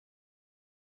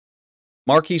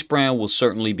Marquise Brown will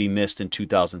certainly be missed in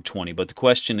 2020, but the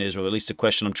question is, or at least the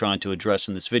question I'm trying to address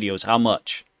in this video, is how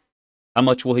much? How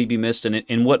much will he be missed, and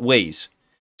in what ways?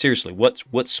 Seriously,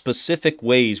 what specific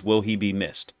ways will he be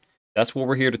missed? That's what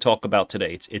we're here to talk about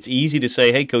today. It's easy to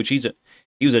say, hey, coach, he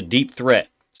was a deep threat,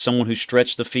 someone who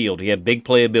stretched the field. He had big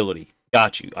playability.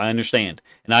 Got you. I understand,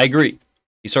 and I agree.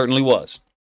 He certainly was.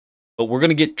 But we're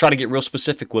gonna try to get real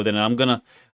specific with it, and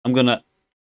I'm gonna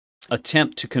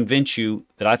attempt to convince you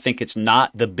that I think it's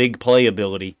not the big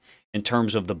playability in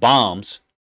terms of the bombs,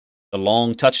 the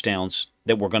long touchdowns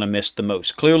that we're going to miss the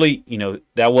most. Clearly,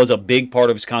 that was a big part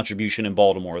of his contribution in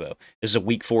Baltimore, though. This is a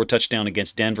Week 4 touchdown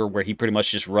against Denver where he pretty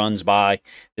much just runs by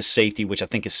the safety, which I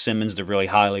think is Simmons, the really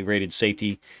highly rated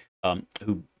safety,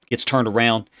 who gets turned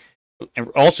around. And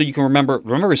also, you can remember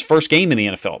his first game in the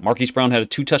NFL. Marquise Brown had a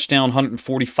 2-touchdown,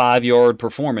 145-yard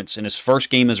performance in his first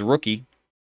game as a rookie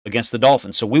against the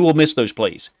Dolphins. So we will miss those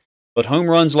plays. But home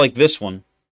runs like this one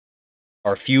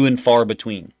are few and far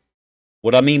between.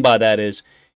 What I mean by that is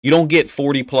you don't get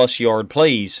 40-plus yard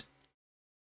plays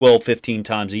 12, 15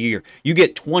 times a year. You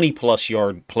get 20-plus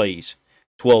yard plays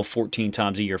 12, 14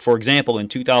 times a year. For example, in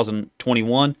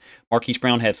 2021, Marquise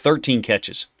Brown had 13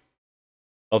 catches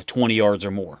of 20 yards or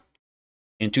more.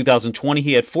 In 2020,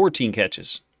 he had 14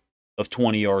 catches of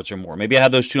 20 yards or more. Maybe I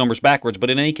have those two numbers backwards, but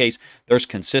in any case, there's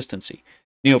consistency.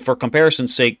 For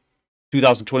comparison's sake,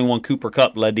 2021 Cooper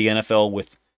Kupp led the NFL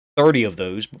with 30 of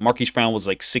those. Marquise Brown was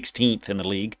like 16th in the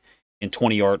league in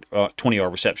 20-yard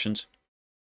receptions.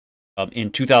 In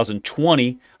 2020,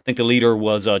 I think the leader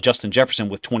was Justin Jefferson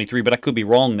with 23, but I could be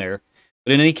wrong there.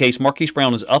 But in any case, Marquise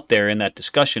Brown is up there in that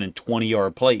discussion in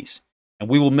 20-yard plays. And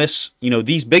we will miss,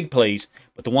 these big plays,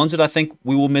 but the ones that I think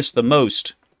we will miss the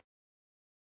most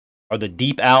are the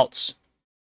deep outs,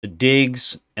 the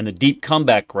digs, and the deep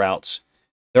comeback routes.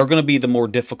 They're going to be the more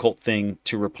difficult thing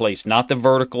to replace, not the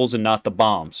verticals and not the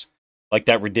bombs, like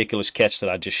that ridiculous catch that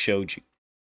I just showed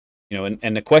you.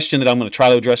 And the question that I'm going to try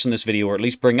to address in this video, or at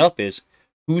least bring up, is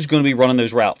who's going to be running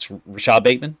those routes? Rashad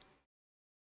Bateman?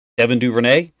 Devin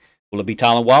Duvernay? Will it be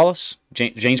Tylan Wallace?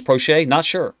 James Prochet? Not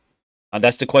sure.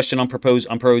 That's the question I'm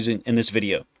proposing in this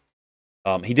video.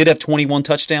 He did have 21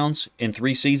 touchdowns in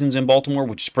 3 seasons in Baltimore,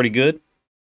 which is pretty good.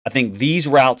 I think these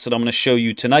routes that I'm going to show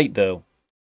you tonight, though,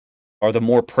 are the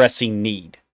more pressing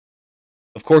need.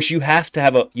 Of course, you have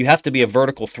to be a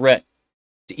vertical threat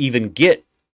to even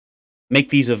make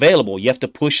these available. You have to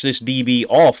push this DB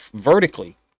off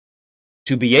vertically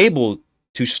to be able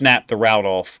to snap the route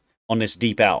off on this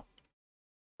deep out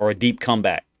or a deep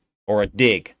comeback or a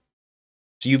dig.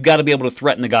 So you've got to be able to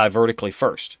threaten the guy vertically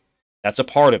first. That's a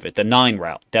part of it, the 9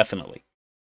 route, definitely.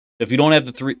 If you don't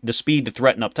have the speed to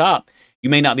threaten up top, you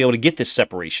may not be able to get this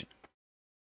separation.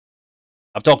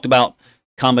 I've talked about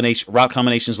route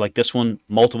combinations like this one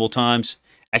multiple times.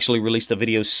 Actually released a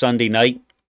video Sunday night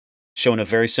showing a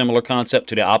very similar concept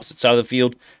to the opposite side of the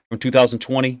field from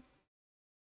 2020.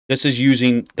 This is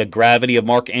using the gravity of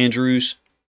Mark Andrews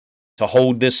to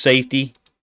hold this safety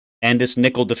and this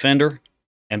nickel defender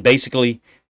and basically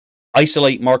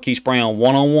isolate Marquise Brown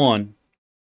one-on-one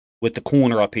with the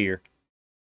corner up here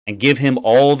and give him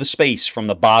all the space from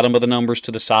the bottom of the numbers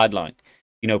to the sideline.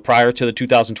 Prior to the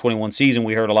 2021 season,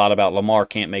 we heard a lot about Lamar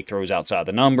can't make throws outside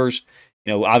the numbers.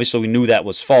 Obviously we knew that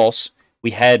was false.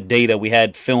 We had data, we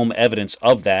had film evidence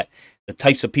of that. The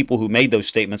types of people who made those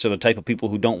statements are the type of people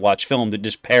who don't watch film, that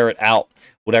just parrot out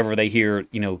whatever they hear,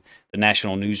 the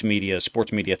national news media,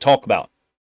 sports media talk about.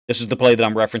 This is the play that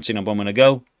I'm referencing a moment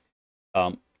ago.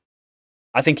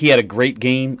 I think he had a great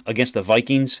game against the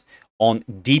Vikings on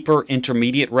deeper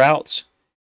intermediate routes.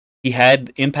 He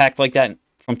had impact like that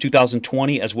from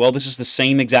 2020 as well. This is the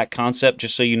same exact concept,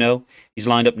 just so you know. He's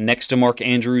lined up next to Mark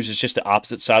Andrews. It's just the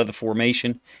opposite side of the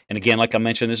formation. And again, like I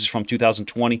mentioned, this is from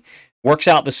 2020. Works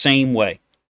out the same way.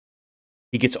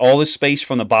 He gets all this space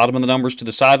from the bottom of the numbers to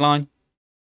the sideline.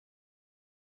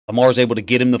 Lamar's able to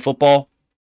get him the football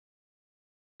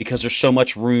because there's so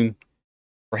much room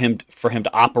for him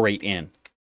to operate in.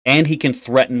 And he can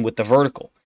threaten with the vertical.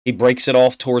 He breaks it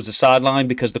off towards the sideline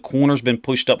because the corner's been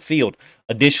pushed upfield.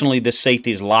 Additionally, this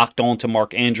safety is locked on to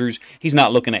Mark Andrews. He's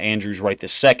not looking at Andrews right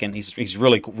this second. He's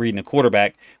really reading the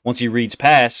quarterback. Once he reads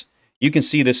pass, you can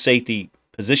see this safety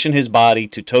position his body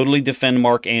to totally defend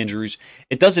Mark Andrews.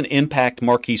 It doesn't impact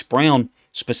Marquise Brown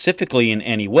specifically in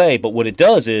any way, but what it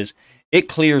does is it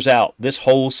clears out this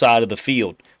whole side of the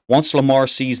field. Once Lamar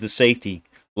sees the safety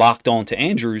locked on to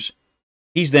Andrews,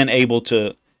 he's then able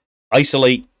to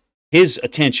isolate his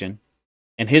attention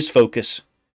and his focus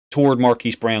toward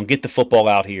Marquise Brown. Get the football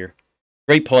out here.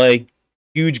 Great play.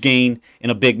 Huge gain in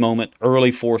a big moment.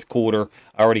 Early fourth quarter.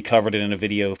 I already covered it in a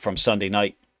video from Sunday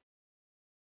night.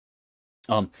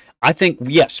 I think,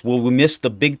 yes, will we miss the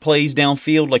big plays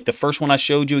downfield like the first one I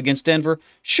showed you against Denver?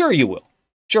 Sure you will.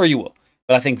 Sure you will.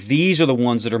 But I think these are the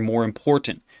ones that are more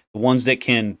important, the ones that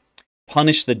can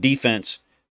punish the defense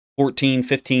 14,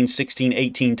 15, 16,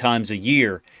 18 times a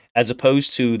year, as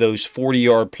opposed to those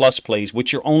 40-yard plus plays,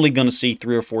 which you're only going to see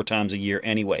 3 or 4 times a year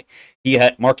anyway.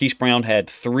 Marquise Brown had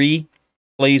 3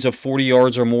 plays of 40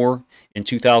 yards or more in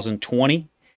 2020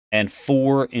 and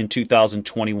 4 in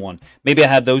 2021. Maybe I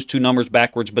have those two numbers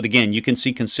backwards, but again, you can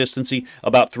see consistency.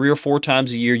 About 3 or 4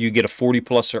 times a year, you get a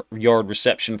 40-plus yard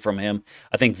reception from him.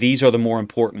 I think these are the more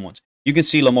important ones. You can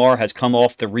see Lamar has come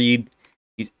off the read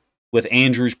with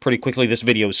Andrews pretty quickly. This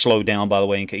video is slowed down, by the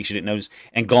way, in case you didn't notice,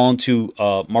 and gone to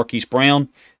Marquise Brown.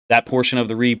 That portion of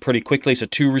the read pretty quickly. It's a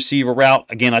 2-receiver route.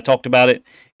 Again, I talked about it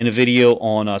in a video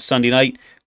on Sunday night.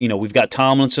 You know, we've got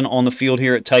Tomlinson on the field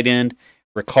here at tight end.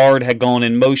 Ricard had gone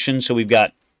in motion, so we've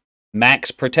got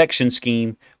max protection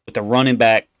scheme with the running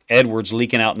back Edwards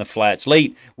leaking out in the flats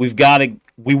late. We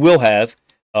will have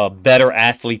better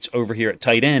athletes over here at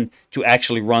tight end to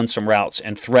actually run some routes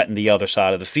and threaten the other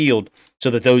side of the field, so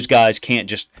that those guys can't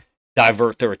just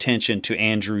divert their attention to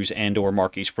Andrews and or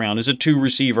Marquise Brown. It's a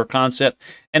 2-receiver concept,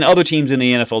 and other teams in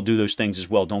the NFL do those things as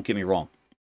well. Don't get me wrong.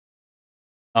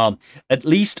 At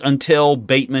least until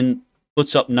Bateman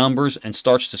puts up numbers and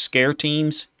starts to scare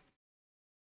teams,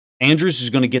 Andrews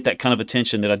is going to get that kind of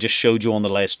attention that I just showed you on the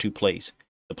last 2 plays.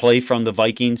 The play from the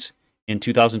Vikings in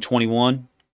 2021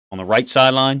 on the right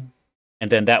sideline, and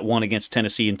then that one against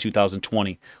Tennessee in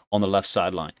 2020 on the left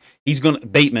sideline.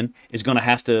 Bateman is going to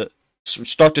have to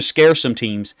start to scare some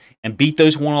teams and beat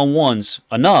those one-on-ones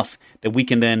enough that we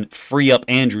can then free up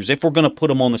Andrews if we're going to put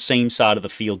them on the same side of the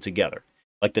field together,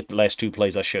 like the last 2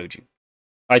 plays I showed you.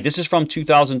 All right, this is from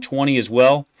 2020 as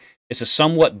well. It's a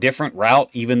somewhat different route,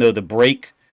 even though the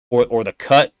break or the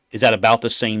cut is at about the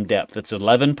same depth. It's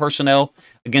 11 personnel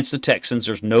against the Texans.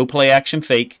 There's no play-action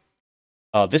fake.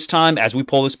 This time, as we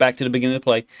pull this back to the beginning of the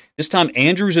play, this time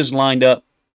Andrews is lined up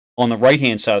on the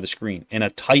right-hand side of the screen in a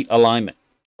tight alignment,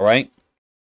 all right?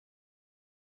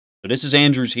 So this is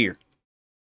Andrews here.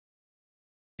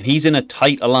 And he's in a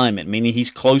tight alignment, meaning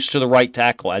he's close to the right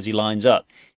tackle as he lines up.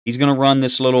 He's going to run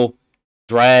this little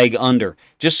drag under.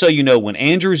 Just so you know, when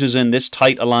Andrews is in this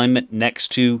tight alignment next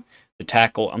to the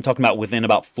tackle, I'm talking about within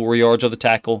about 4 yards of the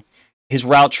tackle, his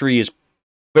route tree is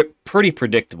pretty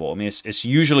predictable. I mean, it's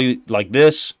usually like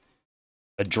this,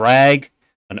 a drag,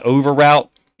 an over route.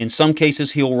 In some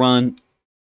cases, he'll run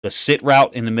the sit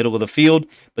route in the middle of the field,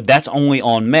 but that's only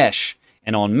on mesh.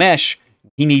 And on mesh,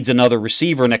 he needs another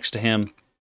receiver next to him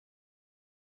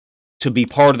to be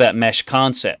part of that mesh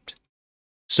concept,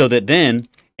 so that then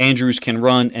Andrews can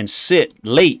run and sit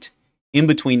late in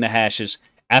between the hashes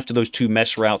after those 2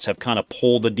 mesh routes have kind of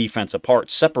pulled the defense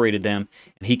apart, separated them,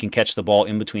 and he can catch the ball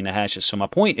in between the hashes. So my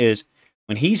point is,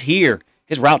 when he's here,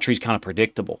 his route tree is kind of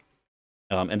predictable.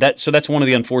 So that's one of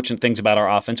the unfortunate things about our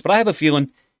offense. But I have a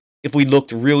feeling if we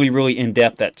looked really, really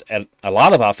in-depth at a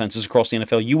lot of offenses across the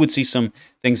NFL, you would see some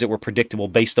things that were predictable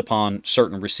based upon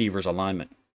certain receivers'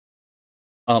 alignment.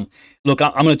 Look,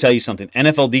 I'm going to tell you something.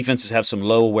 NFL defenses have some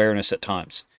low awareness at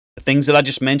times. The things that I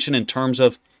just mentioned in terms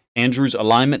of Andrews'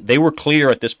 alignment, they were clear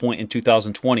at this point in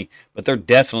 2020, but they're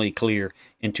definitely clear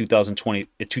in 2020,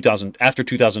 after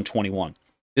 2021.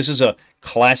 This is a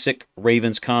classic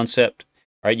Ravens concept.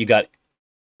 All right, you got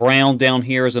Brown down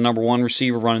here as the number 1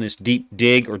 receiver running this deep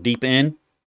dig or deep in.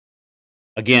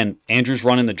 Again, Andrews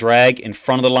running the drag in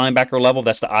front of the linebacker level.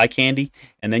 That's the eye candy.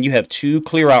 And then you have 2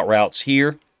 clear out routes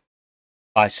here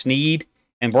by Snead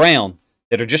and Brown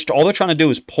that are just, all they're trying to do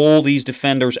is pull these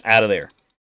defenders out of there,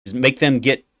 is make them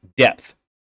get depth.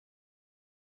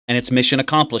 And it's mission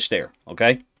accomplished there,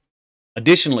 okay?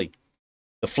 Additionally,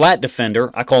 the flat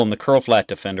defender, I call him the curl flat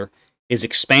defender, is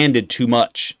expanded too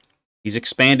much. He's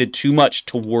expanded too much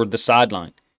toward the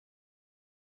sideline.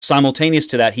 Simultaneous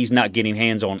to that, he's not getting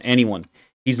hands on anyone.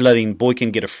 He's letting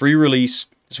Boykin get a free release.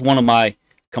 It's one of my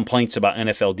complaints about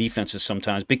NFL defenses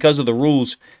sometimes. Because of the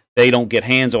rules, they don't get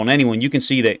hands on anyone. You can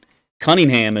see that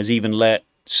Cunningham has even let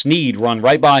Snead run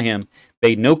right by him,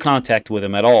 made no contact with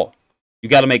him at all. You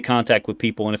got to make contact with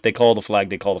people, and if they call the flag,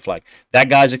 they call the flag. That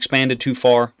guy's expanded too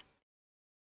far.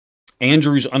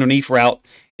 Andrews' underneath route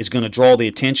is going to draw the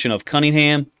attention of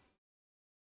Cunningham,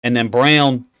 and then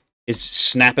Brown is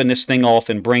snapping this thing off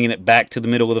and bringing it back to the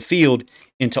middle of the field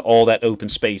into all that open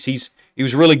space. He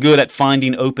was really good at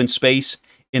finding open space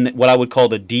in what I would call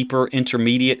the deeper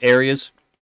intermediate areas.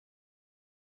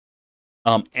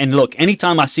 And look,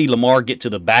 anytime I see Lamar get to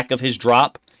the back of his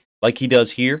drop, like he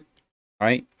does here, all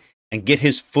right, and get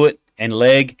his foot and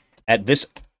leg at this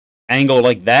angle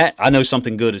like that, I know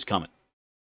something good is coming.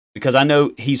 because I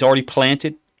know he's already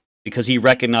planted, because he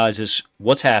recognizes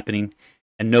what's happening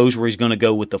and knows where he's going to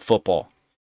go with the football.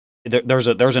 There's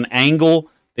an angle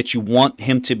that you want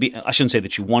him to be. I shouldn't say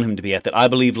that you want him to be at, that I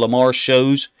believe Lamar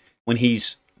shows when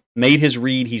he's made his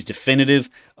read, he's definitive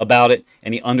about it,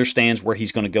 and he understands where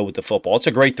he's going to go with the football. It's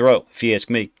a great throw, if you ask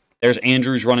me. There's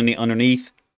Andrews running the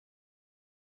underneath,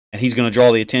 and he's going to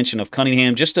draw the attention of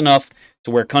Cunningham just enough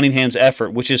to where Cunningham's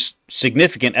effort, which is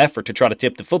significant effort to try to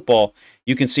tip the football,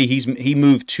 you can see he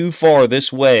moved too far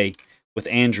this way with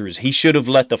Andrews. He should have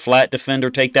let the flat defender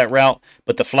take that route,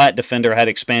 but the flat defender had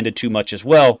expanded too much as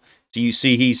well. So you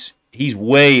see he's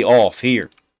way off here.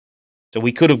 So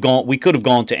we could have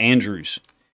gone to Andrews.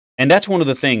 And that's one of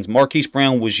the things. Marquise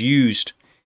Brown was used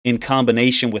in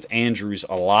combination with Andrews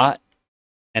a lot,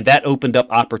 and that opened up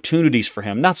opportunities for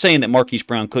him. Not saying that Marquise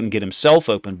Brown couldn't get himself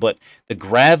open, but the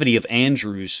gravity of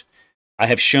Andrews, I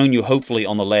have shown you hopefully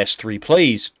on the last 3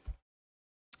 plays,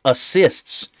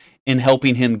 assists in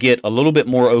helping him get a little bit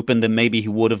more open than maybe he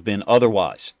would have been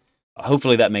otherwise.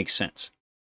 Hopefully that makes sense.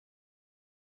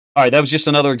 All right, that was just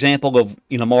another example of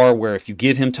Lamar, where if you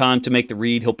give him time to make the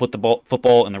read, he'll put the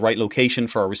football in the right location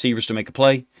for our receivers to make a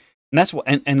play. And that's what.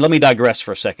 And let me digress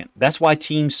for a second. That's why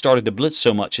teams started to blitz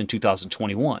so much in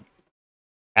 2021.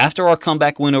 After our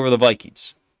comeback win over the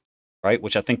Vikings, right,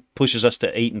 which I think pushes us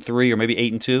to 8-3 or maybe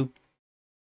 8-2,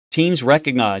 teams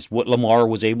recognized what Lamar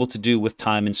was able to do with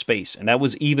time and space, and that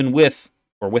was even with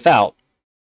or without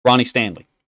Ronnie Stanley,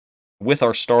 with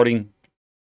our starting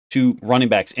 2 running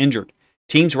backs injured.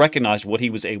 Teams recognized what he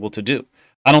was able to do.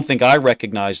 I don't think I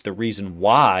recognized the reason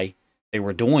why they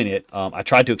were doing it. I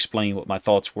tried to explain what my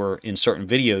thoughts were in certain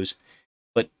videos,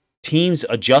 but teams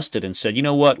adjusted and said, you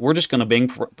know what, we're just going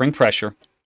to bring pressure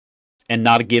and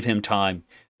not give him time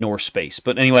nor space.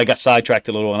 But anyway, I got sidetracked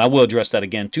a little, and I will address that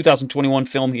again. 2021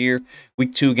 film here,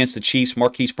 week 2 against the Chiefs.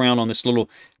 Marquise Brown on this little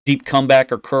deep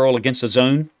comeback or curl against the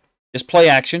zone. Just play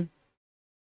action.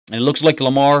 And it looks like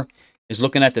Lamar is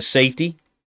looking at the safety,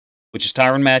 which is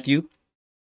Tyrann Mathieu,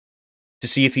 to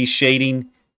see if he's shading,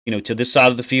 to this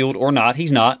side of the field or not.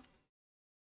 He's not.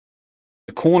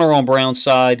 The corner on Brown's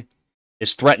side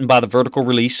is threatened by the vertical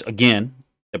release, again,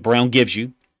 that Brown gives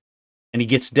you, and he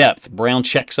gets depth. Brown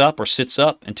checks up or sits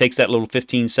up and takes that little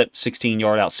 15,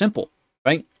 16-yard out. Simple,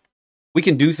 right? We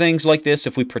can do things like this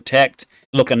if we protect.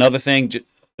 Look, another thing,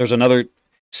 there's another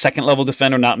second-level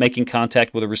defender not making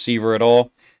contact with a receiver at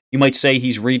all. You might say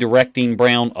he's redirecting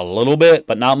Brown a little bit,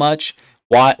 but not much.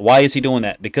 Why is he doing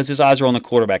that? Because his eyes are on the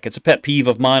quarterback. It's a pet peeve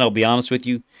of mine, I'll be honest with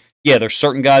you. Yeah, there's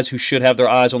certain guys who should have their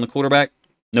eyes on the quarterback,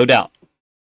 no doubt.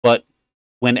 But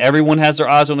when everyone has their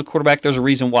eyes on the quarterback, there's a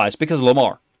reason why. It's because of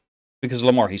Lamar. Because of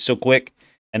Lamar. He's so quick,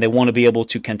 and they want to be able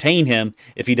to contain him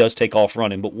if he does take off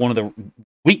running. But one of the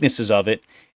weaknesses of it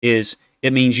is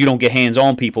it means you don't get hands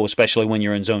on people, especially when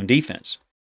you're in zone defense,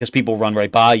 because people run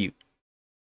right by you.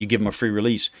 You give them a free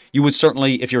release. You would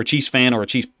certainly, if you're a Chiefs fan or a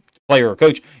Chiefs player or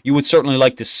coach, you would certainly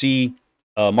like to see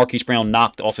Marquise Brown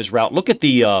knocked off his route. Look at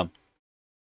the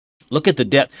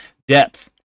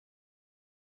depth,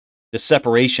 the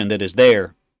separation that is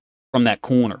there from that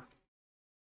corner,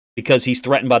 because he's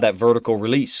threatened by that vertical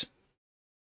release.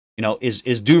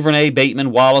 Is Duvernay,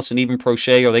 Bateman, Wallace, and even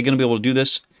Prochet, are they going to be able to do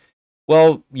this?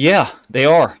 Well, yeah, they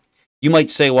are. You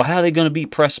might say, well, how are they going to beat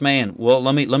press man? Well,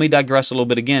 let me digress a little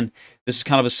bit again. This is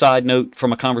kind of a side note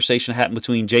from a conversation that happened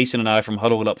between Jason and I from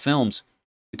Huddled Up Films.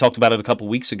 We talked about it a couple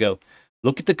weeks ago.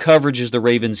 Look at the coverages the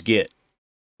Ravens get.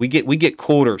 We get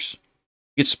quarters.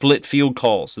 We get split field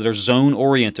calls that are zone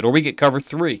oriented, or we get cover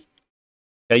 3.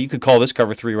 Okay, you could call this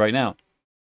cover 3 right now.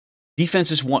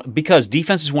 Defenses want to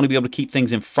be able to keep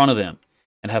things in front of them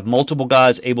and have multiple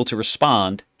guys able to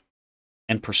respond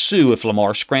and pursue if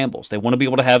Lamar scrambles. They want to be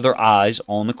able to have their eyes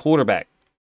on the quarterback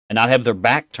and not have their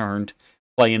back turned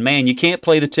playing man. You can't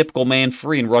play the typical man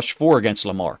free and rush 4 against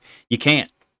Lamar. You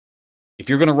can't. If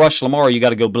you're going to rush Lamar, you got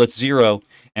to go blitz 0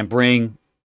 and bring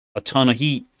a ton of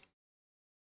heat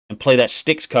and play that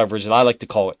sticks coverage that I like to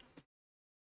call it.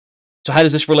 So how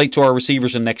does this relate to our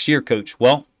receivers in next year, Coach?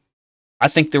 Well, I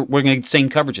think we're going to get the same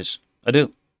coverages. I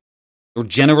do. We're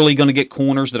generally going to get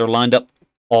corners that are lined up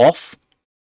off,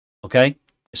 okay?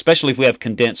 Especially if we have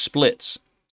condensed splits.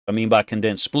 What I mean by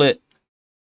condensed split,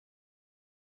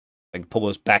 I can pull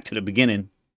this back to the beginning.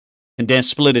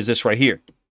 Condensed split is this right here.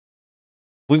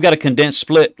 We've got a condensed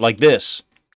split like this,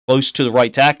 close to the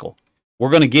right tackle. We're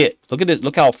going to get, look at this,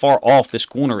 look how far off this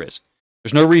corner is.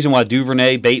 There's no reason why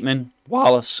Duvernay, Bateman,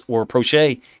 Wallace, or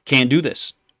Prochet can't do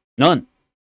this. None.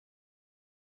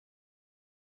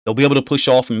 They'll be able to push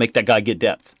off and make that guy get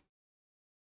depth.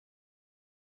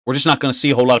 We're just not going to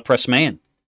see a whole lot of press man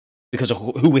because of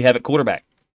who we have at quarterback.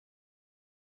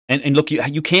 And look,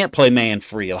 you can't play man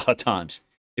free a lot of times.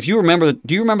 If you remember,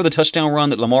 do you remember the touchdown run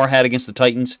that Lamar had against the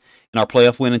Titans in our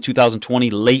playoff win in 2020,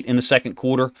 late in the second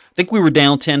quarter? I think we were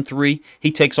down 10-3.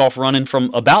 He takes off running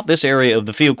from about this area of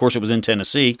the field. Of course, it was in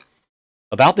Tennessee.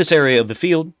 About this area of the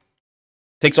field.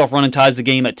 Takes off running, ties the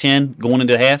game at 10, going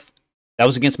into half. That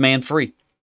was against man free.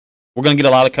 We're going to get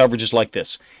a lot of coverages like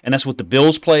this. And that's what the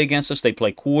Bills play against us. They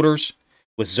play quarters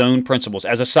with zone principles.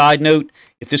 As a side note,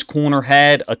 if this corner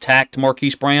had attacked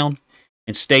Marquise Brown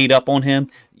and stayed up on him,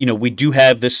 we do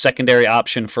have this secondary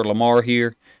option for Lamar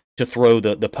here to throw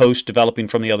the post developing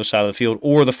from the other side of the field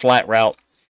or the flat route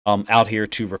out here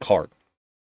to Ricard.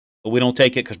 But we don't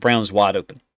take it because Brown is wide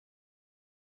open.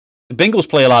 The Bengals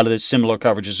play a lot of the similar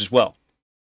coverages as well.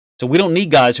 So we don't need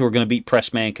guys who are going to beat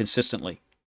press man consistently.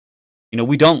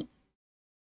 We don't.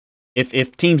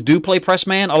 If teams do play press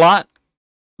man a lot,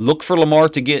 look for Lamar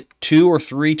to get 2 or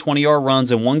 3 20-yard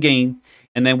runs in one game,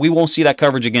 and then we won't see that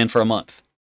coverage again for a month.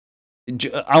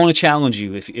 I want to challenge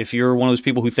you if you're one of those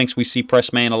people who thinks we see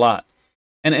press man a lot.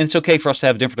 And it's okay for us to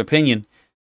have a different opinion,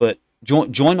 but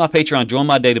join my Patreon, join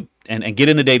my data, and get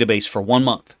in the database for 1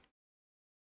 month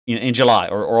in July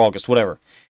or August, whatever,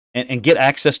 and get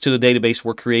access to the database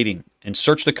we're creating and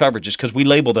search the coverages because we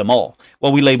label them all.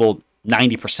 Well, we label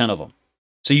 90% of them.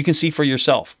 So you can see for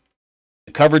yourself.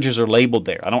 The coverages are labeled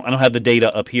there. I don't have the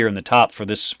data up here in the top for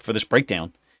this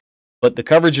breakdown, but the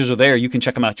coverages are there. You can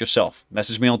check them out yourself.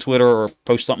 Message me on Twitter or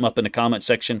post something up in the comment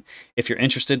section if you're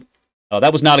interested.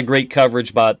 That was not a great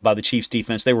coverage by the Chiefs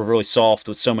defense. They were really soft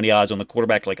with so many eyes on the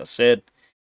quarterback, like I said.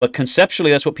 But conceptually,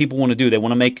 that's what people want to do. They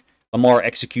want to make Lamar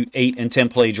execute 8 and 10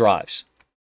 play drives.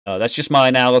 That's just my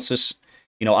analysis.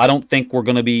 I don't think we're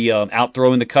going to be out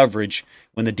throwing the coverage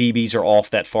when the DBs are off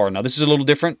that far. Now, this is a little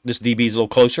different. This DB is a little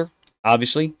closer,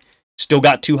 obviously. Still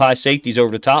got 2 high safeties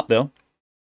over the top, though.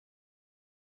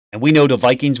 And we know the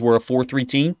Vikings were a 4-3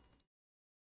 team.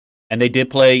 And they did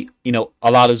play,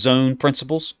 a lot of zone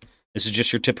principles. This is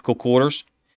just your typical quarters.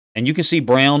 And you can see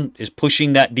Brown is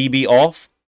pushing that DB off,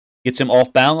 gets him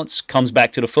off balance, comes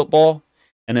back to the football,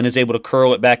 and then is able to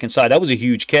curl it back inside. That was a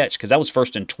huge catch because that was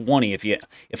 1st and 20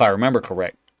 if I remember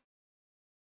correct.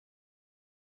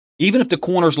 Even if the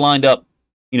corners lined up,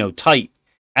 tight,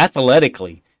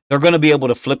 athletically, they're going to be able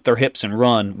to flip their hips and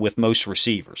run with most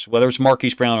receivers, whether it's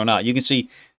Marquise Brown or not. You can see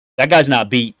that guy's not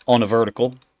beat on a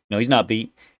vertical. No, he's not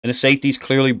beat. And the safety's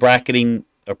clearly bracketing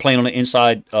or playing on the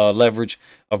inside leverage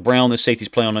of Brown. The safety's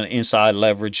playing on the inside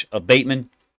leverage of Bateman.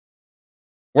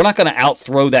 We're not going to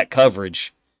out-throw that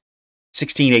coverage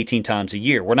 16, 18 times a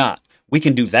year. We're not. We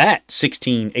can do that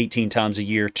 16, 18 times a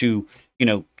year to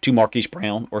Marquise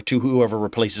Brown or to whoever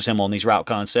replaces him on these route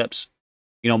concepts.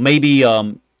 Maybe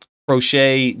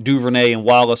Crochet, Duvernay, and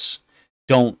Wallace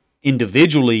don't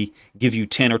individually give you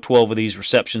 10 or 12 of these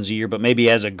receptions a year, but maybe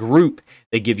as a group,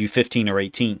 they give you 15 or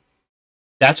 18.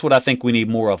 That's what I think we need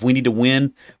more of. We need to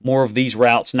win more of these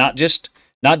routes, not just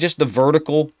the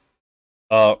vertical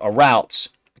routes,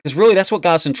 because really that's what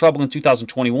got us in trouble in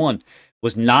 2021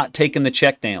 was not taking the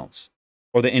checkdowns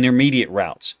or the intermediate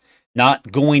routes,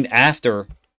 not going after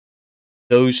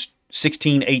those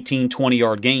 16, 18,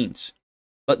 20-yard gains.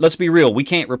 But let's be real. We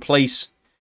can't replace,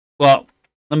 well,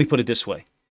 let me put it this way.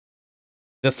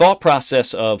 The thought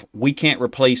process of we can't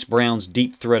replace Brown's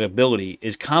deep threat ability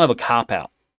is kind of a cop-out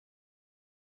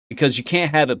because you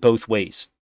can't have it both ways.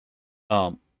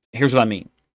 Here's what I mean.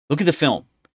 Look at the film.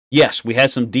 Yes, we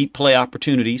had some deep play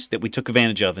opportunities that we took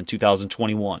advantage of in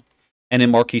 2021 and in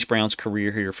Marquise Brown's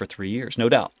career here for 3 years, no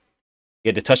doubt. He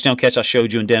had the touchdown catch I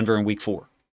showed you in Denver in Week 4.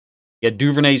 He had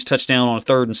Duvernay's touchdown on a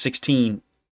 3rd and 16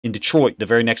 in Detroit the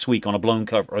very next week on a blown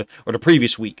cover, or the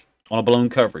previous week on a blown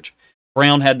coverage.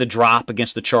 Brown had the drop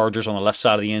against the Chargers on the left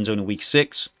side of the end zone in Week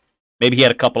 6. Maybe he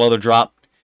had a couple other drop,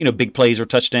 big plays or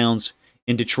touchdowns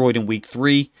in Detroit in Week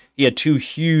 3. He had 2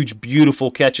 huge,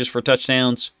 beautiful catches for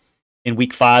touchdowns in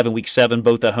Week 5 and Week 7,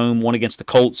 both at home, one against the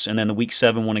Colts, and then the Week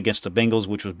 7 one against the Bengals,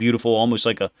 which was beautiful, almost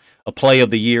like a play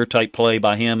of the year type play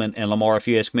by him and Lamar, if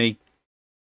you ask me.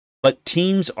 But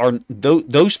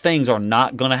those things are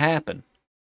not going to happen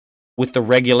with the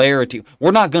regularity.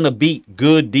 We're not going to beat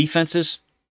good defenses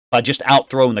by just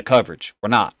out-throwing the coverage. We're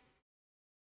not.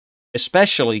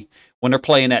 Especially when they're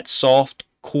playing that soft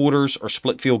quarters or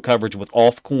split field coverage with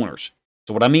off corners.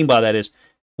 So what I mean by that is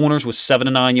corners with 7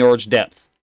 to 9 yards depth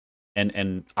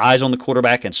and eyes on the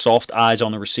quarterback and soft eyes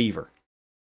on the receiver.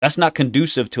 That's not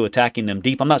conducive to attacking them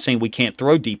deep. I'm not saying we can't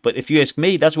throw deep, but if you ask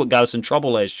me, that's what got us in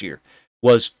trouble last year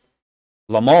was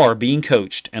Lamar being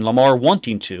coached and Lamar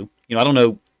wanting to, I don't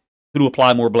know who to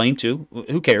apply more blame to,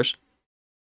 who cares,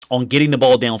 on getting the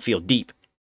ball downfield deep.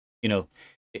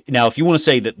 Now, if you want to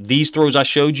say that these throws I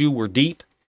showed you were deep,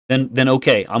 then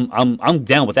okay, I'm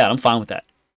down with that. I'm fine with that.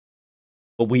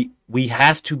 But we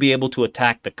have to be able to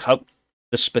attack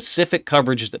the specific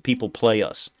coverages that people play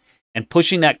us, and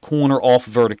pushing that corner off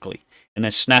vertically, and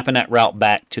then snapping that route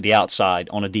back to the outside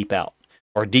on a deep out,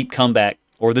 or a deep comeback,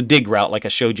 or the dig route like I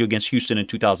showed you against Houston in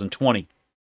 2020.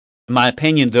 In my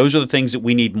opinion, those are the things that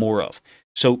we need more of.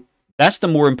 So that's the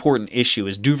more important issue,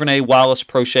 is Duvernay, Wallace,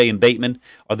 Prochet, and Bateman,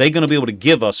 are they going to be able to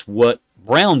give us what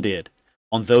Brown did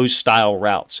on those style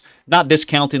routes? Not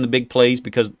discounting the big plays,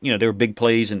 because, you know, they were big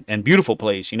plays and beautiful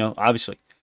plays, you know, obviously.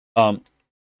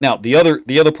 Now, the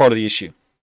other part of the issue,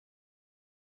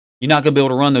 you're not going to be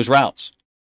able to run those routes,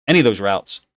 any of those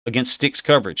routes, against sticks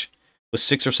coverage with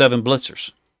 6 or 7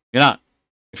 blitzers. You're not.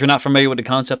 If you're not familiar with the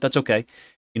concept, that's okay.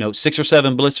 You know, 6 or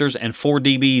 7 blitzers and 4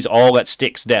 DBs all at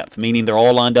sticks depth, meaning they're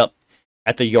all lined up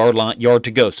at the yard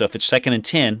to go. So if it's 2nd and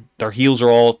 10, their heels are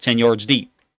all 10 yards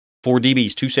deep. 4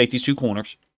 DBs, 2 safeties, 2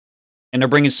 corners. And they're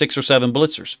bringing 6 or 7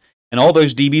 blitzers. And all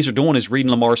those DBs are doing is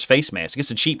reading Lamar's face mask. It's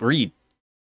a cheap read.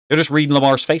 They're just reading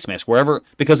Lamar's face mask wherever,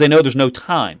 because they know there's no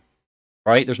time,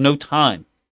 right? There's no time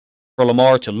for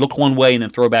Lamar to look one way and then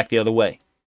throw back the other way.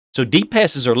 So deep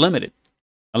passes are limited,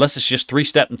 unless it's just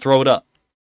 3-step and throw it up.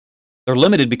 They're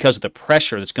limited because of the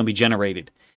pressure that's going to be generated.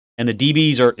 And the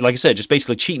DBs are, like I said, just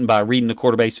basically cheating by reading the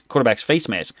quarterback's face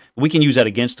mask. We can use that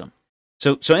against them.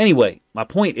 So anyway, my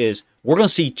point is, we're going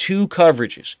to see 2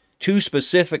 coverages, 2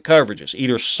 specific coverages,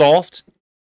 either soft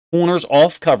corners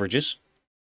off coverages,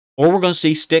 or we're going to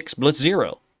see sticks blitz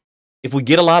 0. If we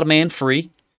get a lot of man free,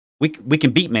 we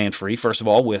can beat man free, first of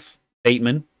all, with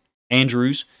Bateman,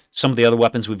 Andrews, some of the other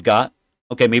weapons we've got.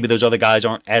 Okay, maybe those other guys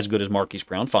aren't as good as Marquise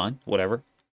Brown. Fine, whatever.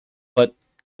 But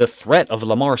the threat of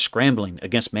Lamar scrambling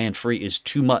against man free is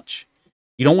too much.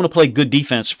 You don't want to play good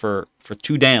defense for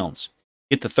 2 downs.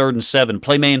 Get the 3rd and 7,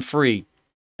 play man free,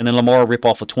 and then Lamar rip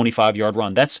off a 25-yard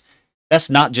run. That's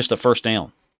not just a first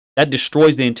down. That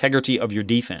destroys the integrity of your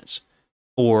defense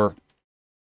for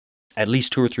at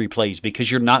least 2 or 3 plays, because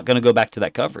you're not going to go back to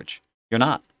that coverage. You're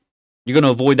not. You're going to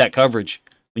avoid that coverage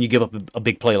when you give up a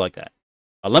big play like that.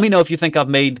 Let me know if you think I've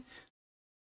made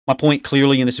my point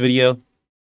clearly in this video.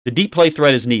 The deep play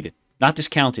threat is needed. Not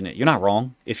discounting it. You're not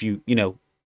wrong. If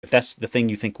if that's the thing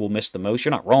you think we'll miss the most,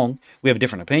 you're not wrong. We have a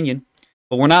different opinion.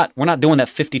 But we're not doing that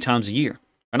 50 times a year.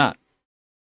 We're not.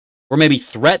 We're maybe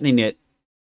threatening it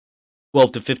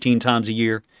 12 to 15 times a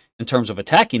year in terms of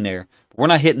attacking there. But we're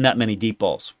not hitting that many deep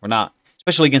balls. We're not.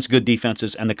 Especially against good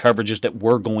defenses and the coverages that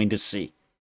we're going to see.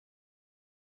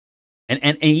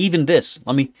 And even this,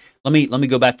 let me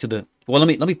go back to the, well,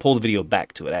 let me pull the video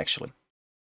back to it, actually.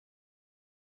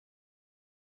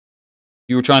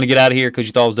 You were trying to get out of here because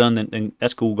you thought it was done, then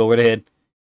that's cool. Go right ahead.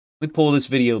 Let me pull this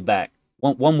video back.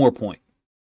 One more point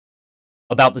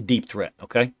about the deep threat,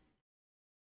 okay?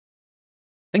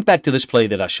 Think back to this play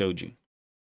that I showed you.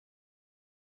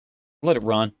 Let it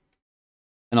run,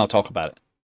 and I'll talk about it.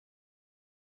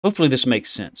 Hopefully this makes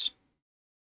sense.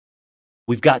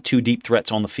 We've got 2 deep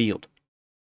threats on the field.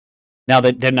 Now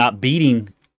that they're not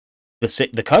beating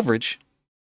the coverage,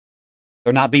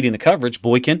 they're not beating the coverage,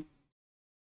 Boykin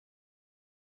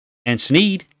and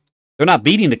Snead, they're not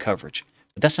beating the coverage.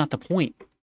 But that's not the point.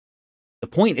 The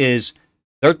point is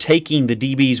they're taking the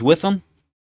DBs with them.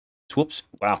 Whoops,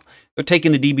 wow. They're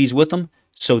taking the DBs with them,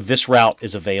 so this route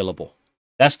is available.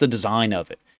 That's the design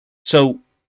of it. So,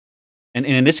 and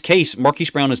in this case,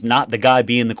 Marquise Brown is not the guy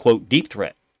being the, quote, deep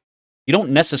threat. You don't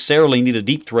necessarily need a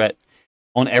deep threat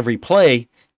on every play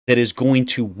that is going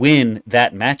to win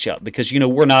that matchup, because, you know,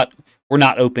 we're not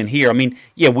open here. I mean,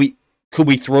 yeah, could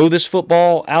we throw this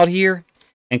football out here,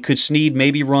 and could Snead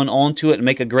maybe run onto it and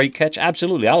make a great catch?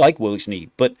 Absolutely. I like Willie Snead,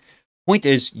 but point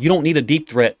is, you don't need a deep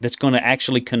threat that's going to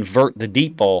actually convert the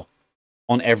deep ball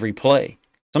on every play.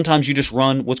 Sometimes you just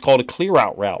run what's called a clear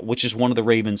out route, which is one of the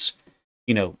Ravens,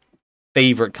 you know,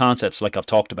 favorite concepts, like I've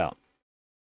talked about.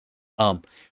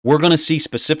 We're going to see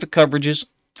specific coverages.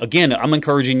 Again, I'm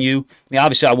encouraging you. I mean,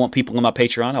 obviously, I want people on my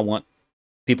Patreon. I want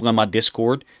people on my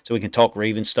Discord so we can talk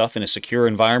Raven stuff in a secure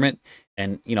environment.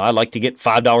 And, you know, I like to get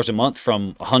 $5 a month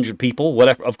from 100 people,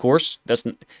 whatever, of course.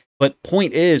 But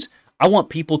point is, I want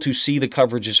people to see the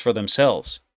coverages for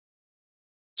themselves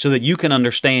so that you can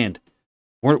understand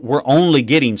we're only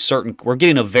getting we're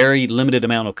getting a very limited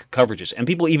amount of coverages. And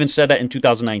people even said that in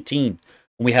 2019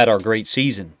 when we had our great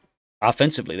season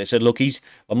offensively. They said, look,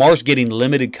 Lamar's getting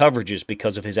limited coverages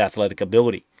because of his athletic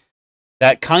ability.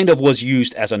 That kind of was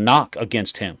used as a knock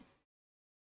against him,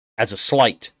 as a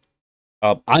slight.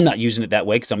 I'm not using it that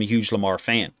way because I'm a huge Lamar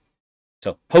fan.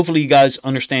 So hopefully you guys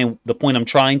understand the point I'm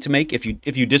trying to make. If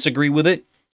you disagree with it,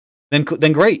 then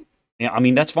great. Yeah, I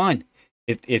mean, that's fine.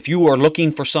 If you are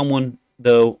looking for someone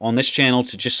though, on this channel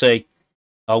to just say,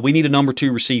 we need a number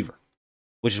 2 receiver,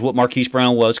 which is what Marquise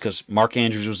Brown was, because Mark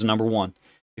Andrews was the number 1.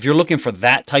 If you're looking for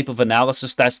that type of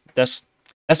analysis, that's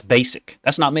basic.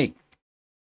 That's not me.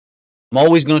 I'm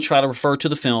always going to try to refer to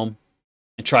the film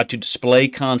and try to display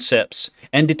concepts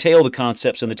and detail the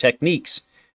concepts and the techniques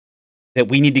that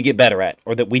we need to get better at,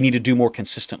 or that we need to do more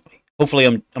consistently. Hopefully,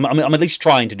 I'm at least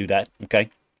trying to do that. Okay.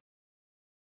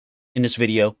 In this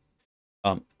video,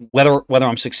 whether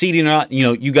I'm succeeding or not,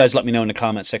 you guys let me know in the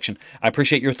comment section. I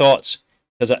appreciate your thoughts,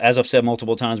 because as I've said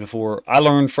multiple times before, I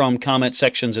learn from comment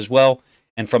sections as well,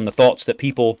 and from the thoughts that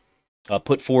people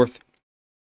put forth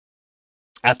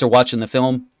after watching the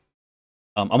film.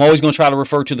 I'm always going to try to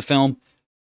refer to the film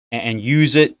and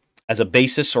use it as a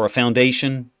basis or a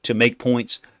foundation to make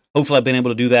points. Hopefully I've been able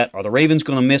to do that. Are the Ravens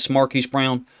going to miss Marquise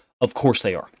Brown? Of course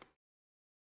they are.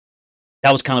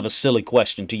 That was kind of a silly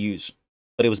question to use,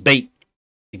 but it was bait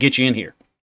to get you in here.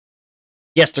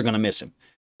 Yes, they're going to miss him,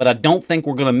 but I don't think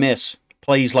we're going to miss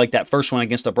plays like that first one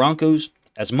against the Broncos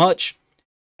as much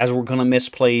as we're going to miss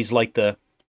plays like the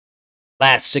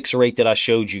last 6 or 8 that I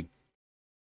showed you.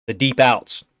 The deep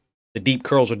outs, the deep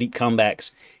curls or deep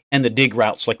comebacks, and the dig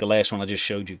routes like the last one I just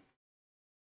showed you.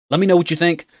 Let me know what you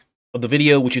think of the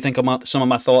video, what you think of some of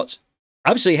my thoughts.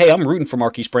 Obviously, hey, I'm rooting for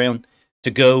Marquise Brown to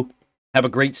go have a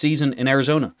great season in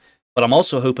Arizona. But I'm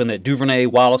also hoping that Duvernay,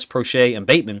 Wallace, Prochet, and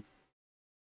Bateman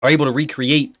are able to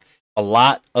recreate a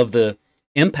lot of the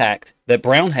impact that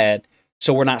Brown had,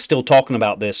 so we're not still talking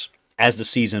about this as the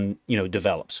season,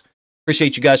 develops.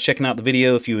 Appreciate you guys checking out the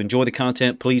video. If you enjoy the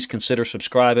content, please consider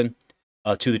subscribing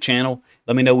to the channel.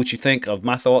 Let me know what you think of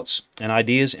my thoughts and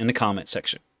ideas in the comment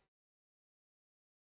section.